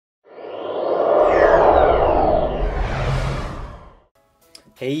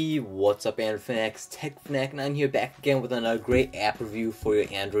Hey, what's up, Android Fanatics? Tech Fanatic 9 here, back again with another great app review for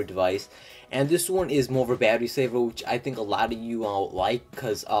your Android device. And this one is more of a battery saver, which I think a lot of you like,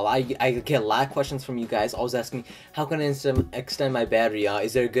 because I get a lot of questions from you guys always asking, how can I extend my battery?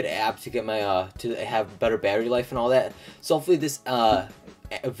 Is there a good app to get my to have better battery life and all that? So hopefully this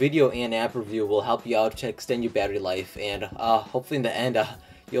video and app review will help you out to extend your battery life, and hopefully in the end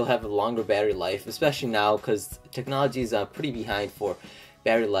you'll have a longer battery life, especially now because technology is pretty behind for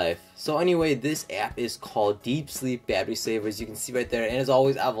battery life. So anyway, this app is called Deep Sleep Battery Saver, as you can see right there, and as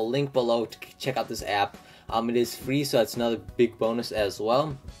always I have a link below to check out this app. It is free, so that's another big bonus as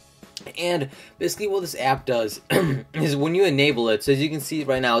well. And basically what this app does is when you enable it, so as you can see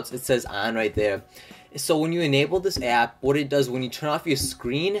right now it says on right there. So when you enable this app, what it does when you turn off your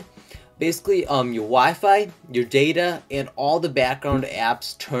screen, basically your Wi-Fi, your data, and all the background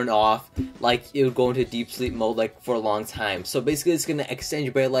apps turn off, like it would go into deep sleep mode like for a long time. So basically it's going to extend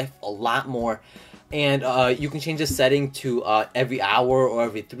your battery life a lot more, and you can change the setting to every hour or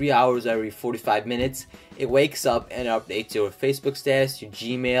every 3 hours, every 45 minutes. It wakes up and updates your Facebook status, your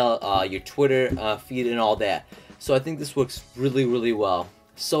Gmail, your Twitter feed, and all that. So I think this works really well.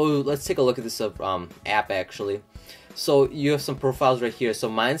 So let's take a look at this app actually. So you have some profiles right here. So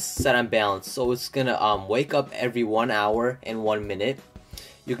mine's set on balance, so it's gonna wake up every 1 hour and 1 minute.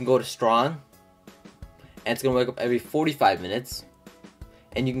 You can go to strong, and it's gonna wake up every 45 minutes.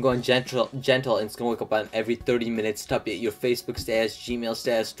 And you can go on gentle, and it's gonna wake up on every 30 minutes to update your Facebook status, Gmail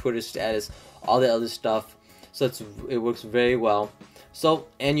status, Twitter status, all that other stuff. So it works very well. So,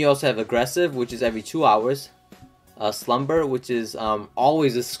 and you also have aggressive, which is every 2 hours. Slumber, which is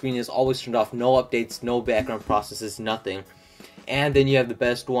always, the screen is always turned off, no updates, no background processes, nothing. And then you have the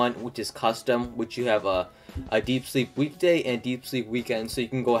best one, which is custom, which you have a deep sleep weekday and deep sleep weekend. So you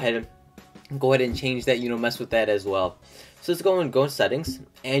can go ahead and change that, mess with that as well. So let's go in settings,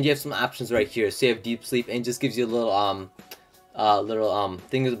 and you have some options right here. So you have deep sleep, and it just gives you a little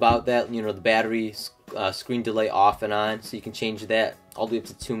things about that, the battery, screen delay off and on, so you can change that all the way up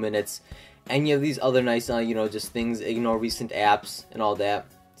to 2 minutes. And you have these other nice, just things, ignore recent apps and all that.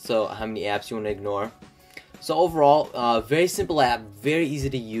 So how many apps you want to ignore. So overall, very simple app, very easy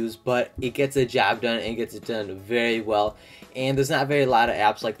to use, but it gets the job done and gets it done very well. And there's not a lot of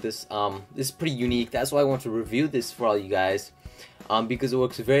apps like this. This is pretty unique. That's why I want to review this for all you guys, because it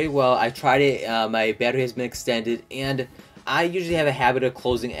works very well. I tried it. My battery has been extended, and I usually have a habit of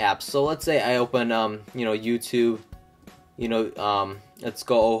closing apps. So let's say I open, YouTube. Let's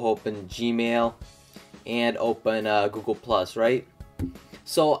go open Gmail and open Google Plus, right?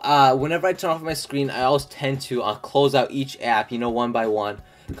 So whenever I turn off my screen, I always tend to close out each app, one by one,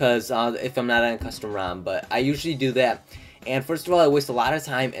 because if I'm not on a custom ROM. But I usually do that. And first of all, I waste a lot of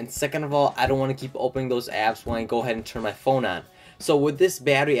time, and second of all, I don't want to keep opening those apps when I go ahead and turn my phone on. So with this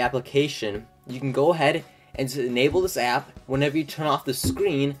battery application, you can go ahead and just enable this app. Whenever you turn off the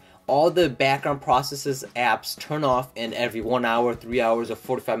screen, all the background processes apps turn off, and every 1 hour, 3 hours, or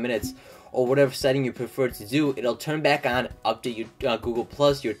 45 minutes, or whatever setting you prefer to do, it'll turn back on, update your Google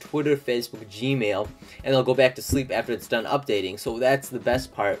Plus, your Twitter, Facebook, Gmail, and it'll go back to sleep after it's done updating. So that's the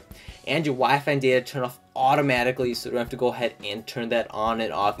best part. And your Wi-Fi and data turn off automatically, so you don't have to go ahead and turn that on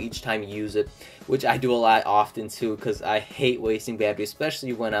and off each time you use it, which I do a lot often too, because I hate wasting battery,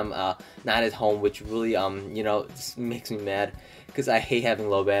 especially when I'm not at home, which really just makes me mad, because I hate having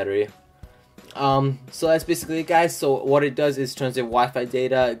low battery. So that's basically it, guys. So what it does is turns your Wi-Fi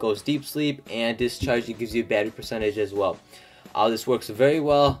data, it goes deep sleep, and discharge, it gives you a battery percentage as well. This works very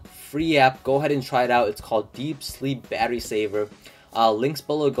well. Free app, go ahead and try it out. It's called Deep Sleep Battery Saver. Links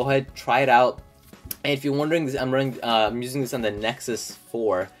below, go ahead, try it out. And if you're wondering, I'm using this on the Nexus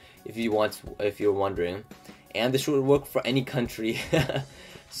 4, if you're wondering, and this should work for any country.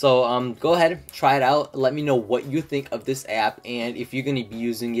 So go ahead, try it out, let me know what you think of this app and if you're going to be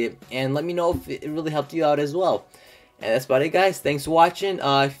using it, and let me know if it really helped you out as well. And that's about it, guys. Thanks for watching.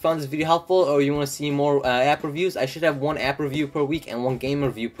 If you found this video helpful, or you want to see more app reviews, I should have one app review per week and one game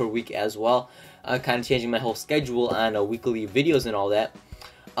review per week as well. Kind of changing my whole schedule on weekly videos and all that.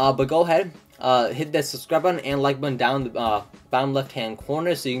 But go ahead, hit that subscribe button and like button down the bottom left hand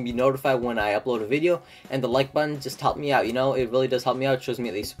corner, so you can be notified when I upload a video. And the like button just help me out, it really does help me out. It shows me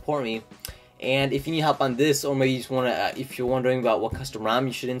that they support me. And if you need help on this, or maybe you just want to, if you're wondering about what custom ROM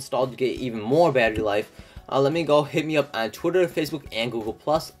you should install to get even more battery life, let me go, hit me up on Twitter, Facebook, and Google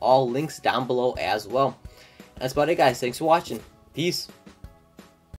Plus. All links down below as well. That's about it, guys. Thanks for watching. Peace.